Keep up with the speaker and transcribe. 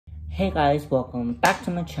Hey guys, welcome back to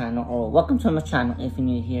my channel, or welcome to my channel if you're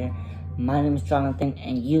new here. My name is Jonathan,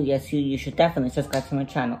 and you should definitely subscribe to my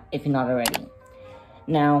channel if you're not already.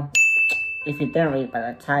 Now, if you didn't read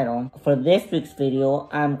by the title, for this week's video,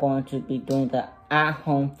 I'm going to be doing the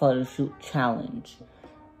at-home photo shoot challenge.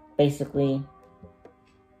 Basically,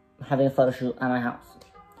 having a photo shoot at my house.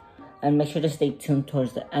 And make sure to stay tuned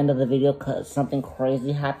towards the end of the video because something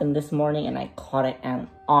crazy happened this morning and I caught it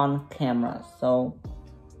on camera. So,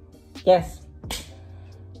 yes.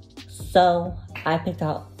 So, I picked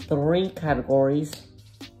out 3 categories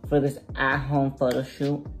for this at-home photo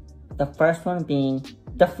shoot. The first one being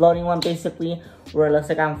the floating one, basically, where it looks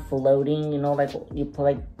like I'm floating, you know, like you put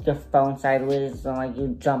like your phone sideways and like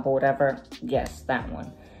you jump or whatever. Yes, that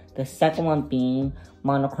one. The second one being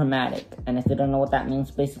monochromatic, and if you don't know what that means,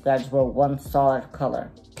 basically I just wear one solid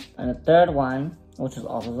color. And the third one, which is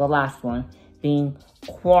also the last one, being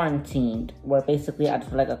quarantined, where basically I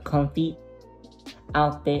just wear like a comfy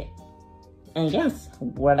outfit, and yes,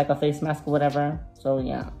 wear like a face mask or whatever. So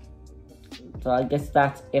yeah, so I guess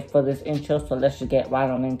that's it for this intro, so let's just get right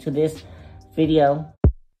on into this video.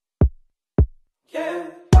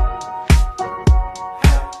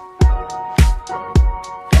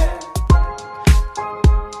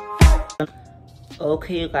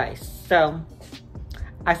 Okay, you guys, so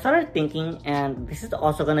I started thinking, and this is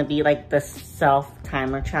also gonna be like the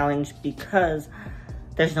self-timer challenge because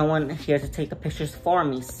there's no one here to take the pictures for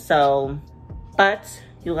me. So, but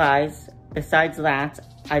you guys, besides that,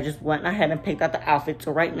 I just went ahead and picked out the outfits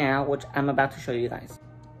right now, which I'm about to show you guys.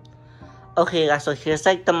 Okay, guys, so here's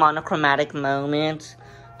like the monochromatic moment,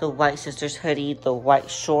 the white sisters hoodie, the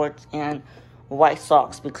white shorts, and white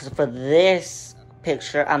socks, because for this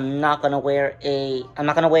picture, I'm not gonna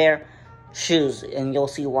wear shoes, and you'll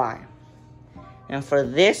see why. And for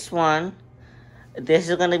this one, this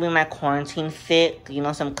is gonna be my quarantine fit, you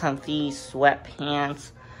know, some comfy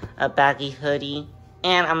sweatpants, a baggy hoodie,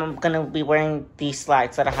 and I'm gonna be wearing these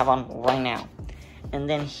slides that I have on right now. And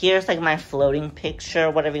then here's like my floating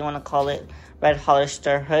picture, whatever you want to call it. Red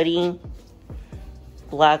Hollister hoodie,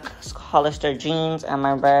 black Hollister jeans, and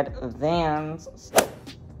my red Vans.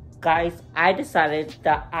 Guys, I decided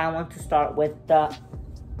that I want to start with the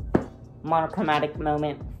monochromatic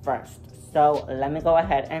moment first. So let me go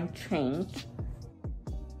ahead and change.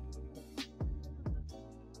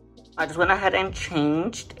 I just went ahead and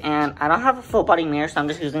changed, and I don't have a full body mirror, so I'm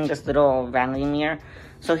just using this little vanity mirror.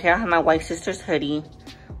 So here I have my white sisters hoodie,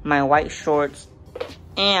 my white shorts,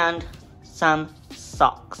 and some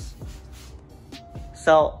socks.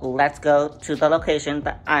 So let's go to the location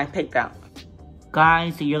that I picked out.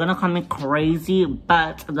 Guys, you're gonna call me crazy,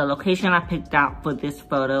 but the location I picked out for this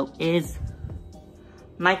photo is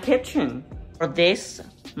my kitchen. For this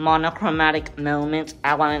monochromatic moment,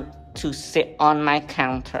 I wanted to sit on my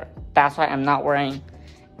counter. That's why I'm not wearing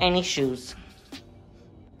any shoes.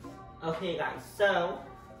 Okay guys, so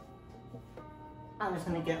I'm just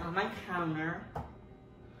gonna get on my counter,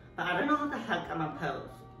 but I don't know how the heck I'm gonna pose.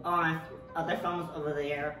 Oh, my other phone is over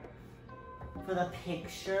there for the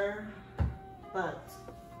picture. But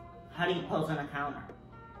how do you pose on a counter?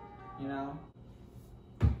 You know?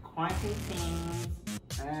 Quarantine things.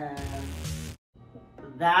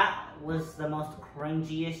 That was the most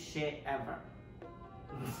cringiest shit ever.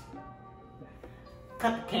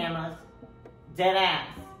 Cut the cameras. Dead ass.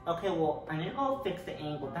 Okay, well, I need to go fix the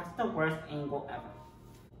angle. That's the worst angle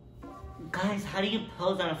ever. Guys, how do you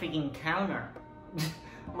pose on a freaking counter?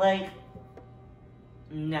 Like,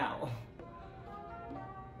 no.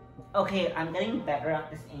 Okay, I'm getting better at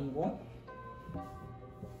this angle.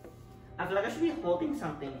 I feel like I should be holding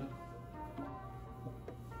something.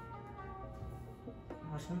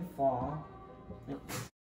 I shouldn't fall. No,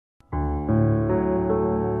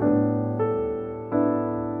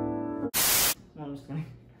 I'm just kidding.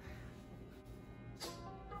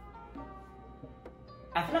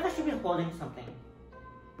 I feel like I should be holding something.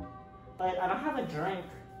 But I don't have a drink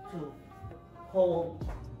to hold.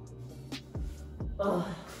 Oh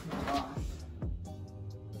my gosh.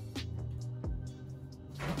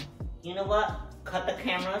 You know what? Cut the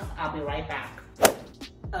cameras. I'll be right back.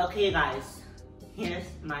 Okay, guys. Here's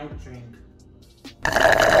my drink.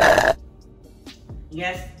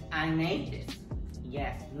 Yes, I made this.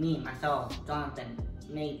 Yes, me, myself, Jonathan,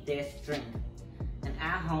 made this drink. An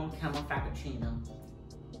at-home caramel frappuccino.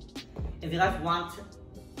 If you guys want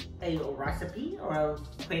a recipe or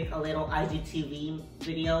a little IGTV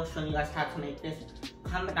video showing you guys how to make this,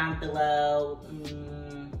 comment down below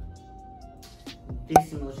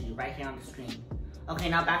this emoji right here on the screen. Okay,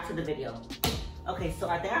 now back to the video. Okay, so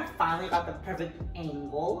I think I finally got the perfect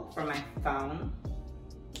angle for my phone,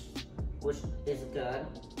 which is good.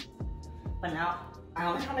 But now, I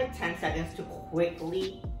only have like 10 seconds to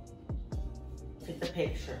quickly take the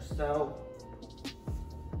picture, so,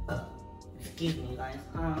 excuse me guys,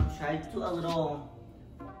 should I do a little,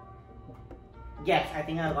 yes, I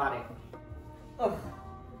think I got it. Ugh.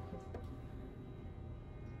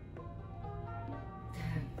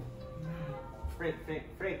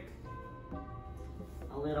 Frick.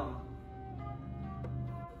 A little.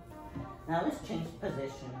 Now let's change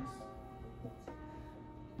positions.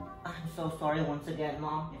 I'm so sorry once again,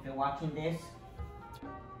 Mom, if you're watching this.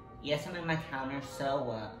 Yes, I'm in my counter,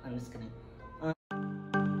 so I'm just gonna.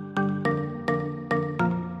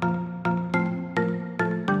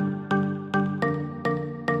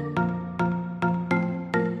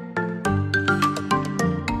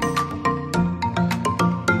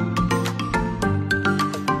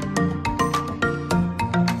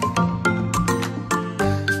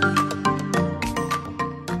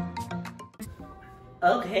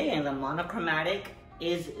 Okay, and the monochromatic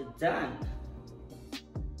is done.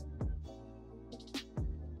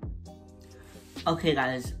 Okay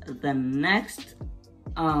guys, the next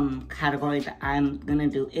category that I'm gonna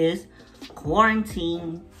do is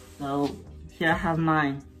quarantine. So here I have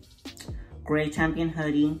my gray champion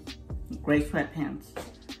hoodie, gray sweatpants,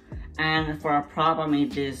 and for a prop I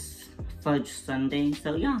made this fudge sundae.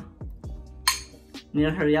 So yeah, need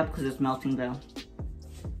to hurry up because it's melting though.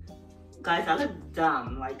 Guys, I look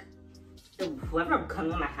dumb. Like, whoever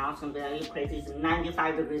comes to my house and be like, "Are you crazy? It's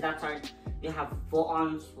 95 degrees outside. You have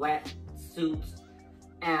full-on sweat suits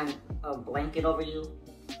and a blanket over you."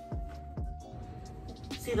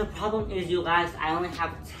 See, the problem is, you guys, I only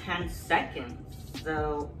have 10 seconds.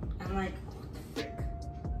 So, I'm like, what the frick?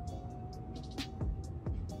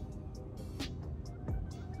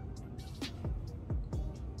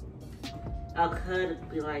 I could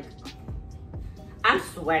be like, I'm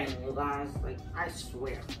sweating, you guys, like, I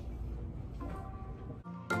swear.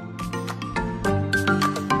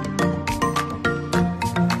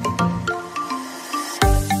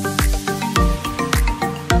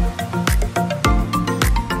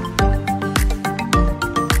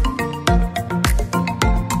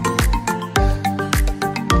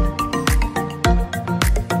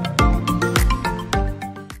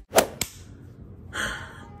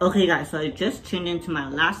 Okay guys, so I just changed into my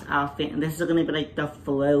last outfit, and this is gonna be like the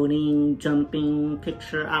floating, jumping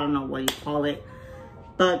picture. I don't know what you call it.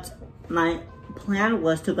 But my plan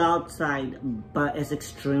was to go outside, but it's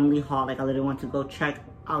extremely hot. Like, I literally want to go check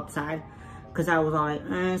outside because I was all like,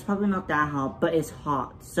 it's probably not that hot, but it's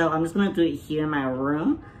hot. So I'm just gonna do it here in my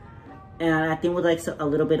room. And I think with like a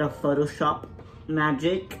little bit of Photoshop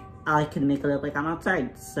magic, I can make it look like I'm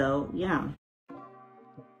outside. So yeah.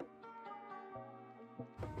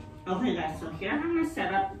 Okay guys, so here I have my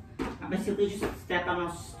setup. I basically just step on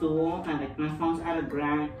a stool and like my phone's at the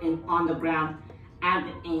ground and on the ground at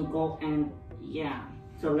the angle, and yeah.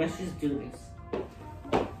 So let's just do this.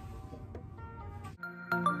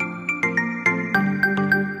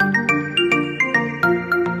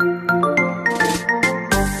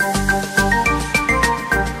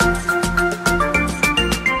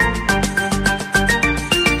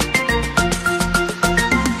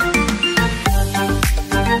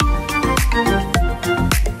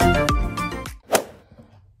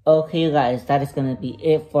 Okay you guys, that is gonna be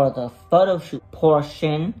it for the photo shoot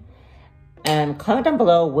portion. And comment down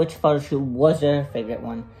below which photo shoot was your favorite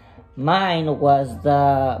one. Mine was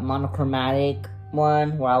the monochromatic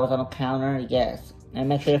one where I was on a counter, yes. And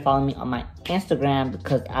make sure you follow me on my Instagram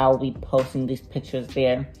because I will be posting these pictures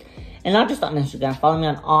there. And not just on Instagram, follow me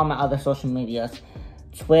on all my other social medias.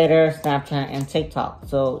 Twitter, Snapchat, and TikTok.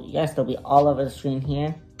 So yes, they'll be all over the screen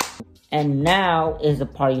here. And now is the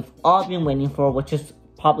part you've all been waiting for, which is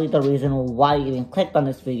probably the reason why you even clicked on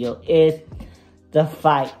this video, is the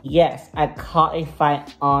fight. Yes, I caught a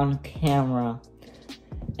fight on camera.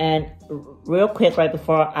 And real quick, right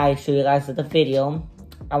before I show you guys the video,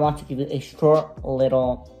 I want to give you a short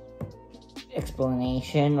little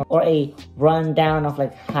explanation or a rundown of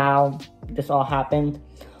like how this all happened.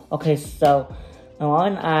 Okay, so my mom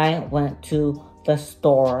and I went to the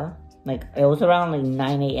store. Like, it was around like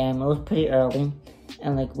 9 a.m. It was pretty early.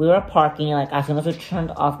 And like, we were parking, and like, as soon as we turned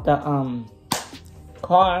off the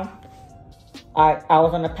car, I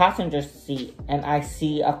was on the passenger seat, and I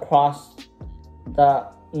see across the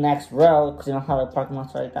next row, because you know how the parking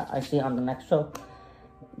lots are like that, I see on the next row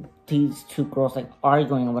these two girls like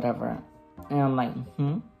arguing or whatever. And I'm like,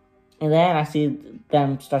 And then I see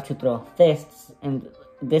them start to throw fists, and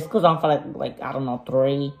this goes on for like I don't know,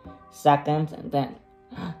 3 seconds, and then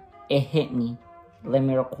it hit me. Let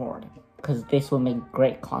me record, because this will make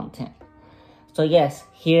great content. So yes,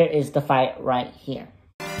 here is the fight right here.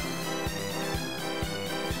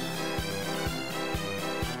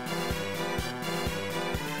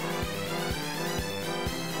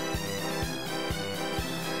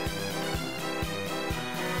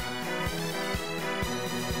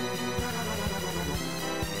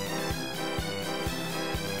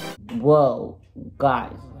 whoa,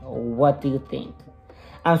 guys, what do you think?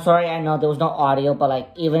 I'm sorry, I know there was no audio, but like,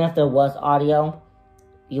 even if there was audio,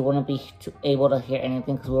 you wouldn't be able to hear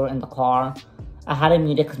anything because we were in the car. I had it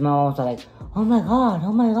muted because my mom was like, oh my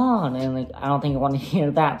god, and like, I don't think I want to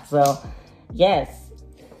hear that, so, yes.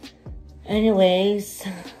 Anyways,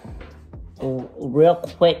 real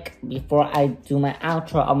quick, before I do my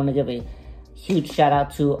outro, I'm gonna give a huge shout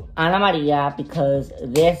out to Ana Maria because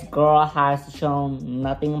this girl has shown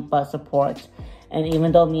nothing but support. And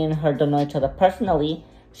even though me and her don't know each other personally,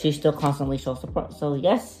 she still constantly shows support. So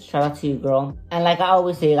yes, shout out to you, girl. And like I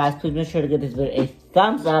always say, guys, please make sure to give this video a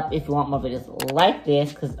thumbs up if you want more videos like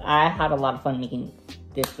this, because I had a lot of fun making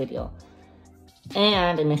this video.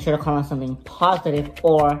 And make sure to comment something positive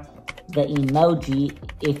or the emoji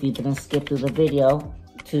if you didn't skip through the video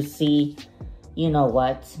to see, you know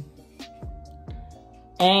what.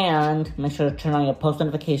 And make sure to turn on your post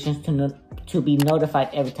notifications to be notified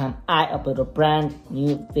every time I upload a brand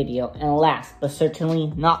new video. And last, but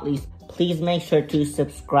certainly not least, please make sure to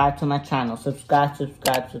subscribe to my channel. Subscribe.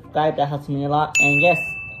 That helps me a lot. And yes,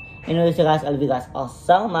 anyways, you guys, I love you guys all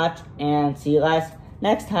so much. And see you guys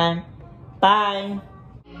next time. Bye.